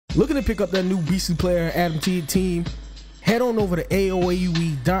Looking to pick up that new BC player Adam T team? Head on over to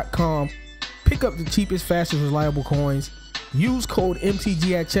AOAUE.com, pick up the cheapest, fastest, reliable coins, use code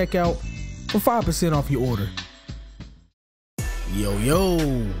MTG at checkout for 5% off your order. Yo,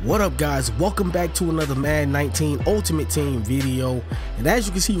 what up guys? Welcome back to another Madden 19 Ultimate Team video. And as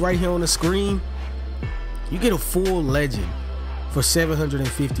you can see right here on the screen, you get a full legend for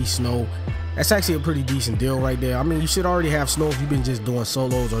 750 snow. That's actually a pretty decent deal right there. I mean, you should already have snow if you've been just doing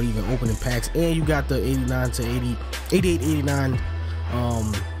solos or even opening packs, and you got the 89 to 88, 89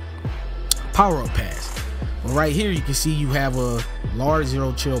 power up pass. But right here you can see you have a large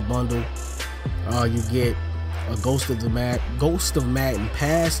zero chill bundle. You get a Ghost of Madden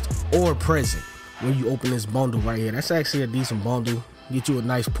past or present when you open this bundle right here. That's actually a decent bundle. Get you a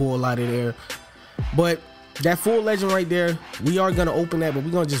nice pull out of there. But that full legend right there, we are gonna open that, but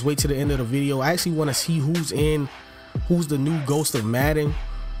we're gonna just wait to the end of the video. I actually want to see who's the new Ghost of Madden,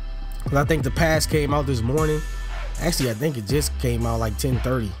 because I think the pass came out this morning. Actually, I think it just came out like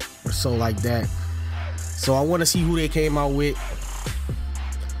 10:30 or so like that. So I want to see who they came out with.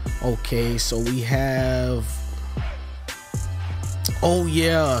 Okay, so we have, oh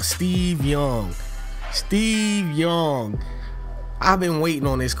yeah, Steve Young. I've been waiting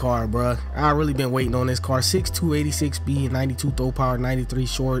on this card, bruh. I really been waiting on this card. 6'2", 86 speed, 92 throw power, 93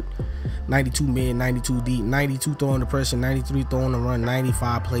 short, 92 mid, 92 deep, 92 throwing the pressure, 93 throwing the run,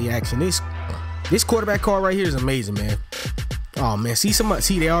 95 play action. This quarterback card right here is amazing, man. Oh man, see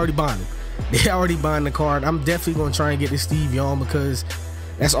they already bonded. They already buying the card. I'm definitely gonna try and get this Steve Young because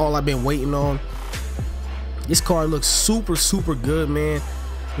that's all I've been waiting on. This card looks super good, man.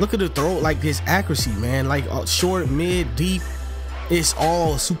 Look at the throw, like his accuracy, man. Like short, mid, deep. It's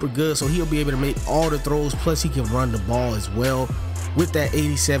all super good, so he'll be able to make all the throws, plus he can run the ball as well with that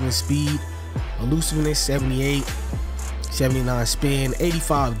 87 speed, elusiveness, 78, 79 spin,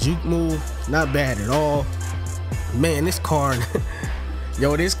 85 juke move. Not bad at all, man. This card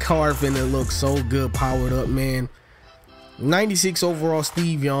yo, this card finna look so good powered up, man. 96 overall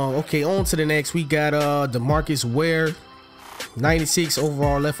Steve Young. Okay, on to the next. We got DeMarcus Ware, 96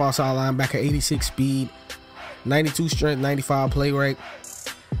 overall left outside linebacker, 86 speed, 92 strength, 95 play rate,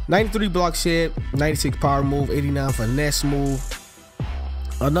 93 block shed, 96 power move, 89 finesse move.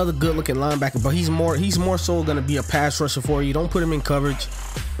 Another good looking linebacker, but he's more so gonna be a pass rusher for you. Don't put him in coverage.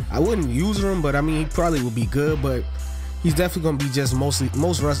 I wouldn't use him, but I mean he probably would be good, but he's definitely gonna be just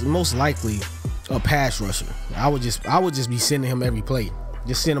most likely a pass rusher. I would just be sending him every play.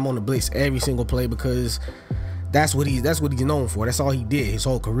 Just send him on the blitz every single play, because that's what he's known for. That's all he did his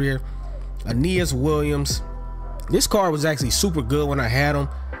whole career. Aeneas Williams. This card was actually super good when I had him.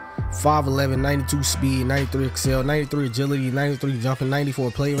 5'11", 92 speed, 93 excel, 93 agility, 93 jumping,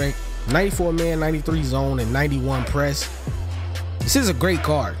 94 play rate, 94 man, 93 zone, and 91 press. This is a great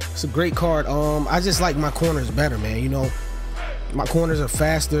card. It's a great card. I just like my corners better, man. You know, my corners are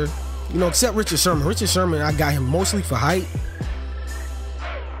faster. You know, except Richard Sherman. Richard Sherman, I got him mostly for height.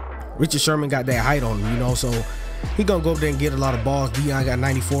 Richard Sherman got that height on him, you know, so he gonna go up there and get a lot of balls. Dion got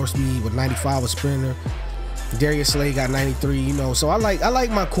 94 speed with 95 a sprinter. Darius Slay got 93, you know, so I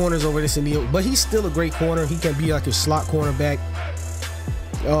like my corners over this Neil, but he's still a great corner. He can be like a slot cornerback.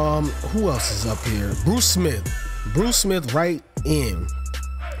 Who else is up here? Bruce Smith right in.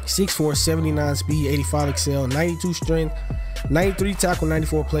 6'4", 79 speed, 85 excel, 92 strength, 93 tackle,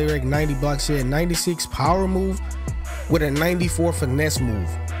 94 play rate, 90 block shed, 96 power move with a 94 finesse move.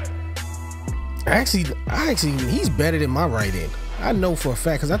 Actually he's better than my right end. I know for a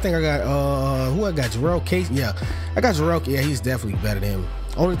fact, because I think I got who I got, Jarrell Case. Yeah, I got Jarrell. Yeah, he's definitely better than him.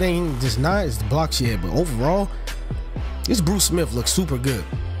 Only thing just not is the block shed, but overall this Bruce Smith looks super good.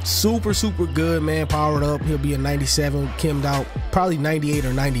 Super good, man. Powered up. He'll be a 97, kimmed out, probably 98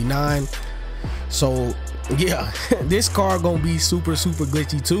 or 99. So yeah, this car gonna be super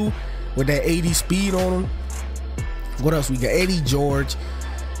glitchy too, with that 80 speed on him. What else we got? Eddie George.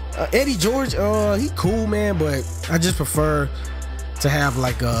 He cool, man, but I just prefer to have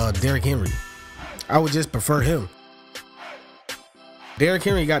like Derrick Henry. I would just prefer him. Derrick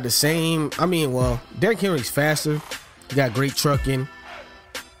Henry got the same. I mean, well, Derrick Henry's faster. He got great trucking.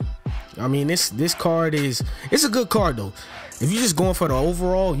 I mean, this card it's a good card though. If you're just going for the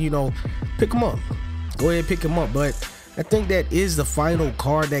overall, you know, pick him up. Go ahead and pick him up. But I think that is the final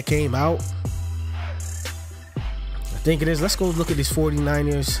card that came out. I think it is. Let's go look at this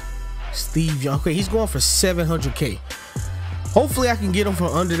 49ers Steve Young. Okay, he's going for 700K. Hopefully I can get him for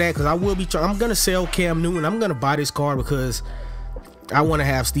under that, because I will be trying. I'm gonna sell Cam Newton. I'm gonna buy this card because I want to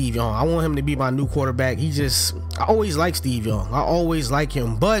have Steve Young. I want him to be my new quarterback. I always like Steve Young. I always like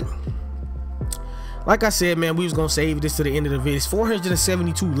him, but like I said, man, we was gonna save this to the end of the video. It's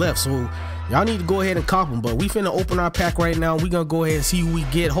 472 left, so y'all need to go ahead and cop them. But we finna open our pack right now. We gonna go ahead and see who we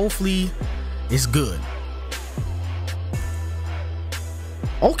get. Hopefully it's good.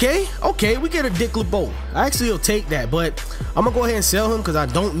 Okay, we get a Dick LeBeau. I actually will take that, but I'm gonna go ahead and sell him because I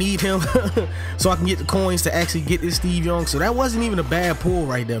don't need him so I can get the coins to actually get this Steve Young. So that wasn't even a bad pull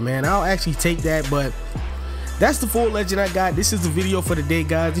right there, man. I'll actually take that, but that's the full legend I got. This is the video for the day,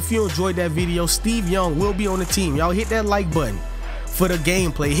 guys. If you enjoyed that video, Steve Young will be on the team. Y'all hit that like button for the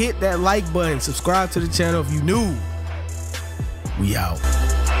gameplay. Hit that like button. Subscribe to the channel if you new. We out.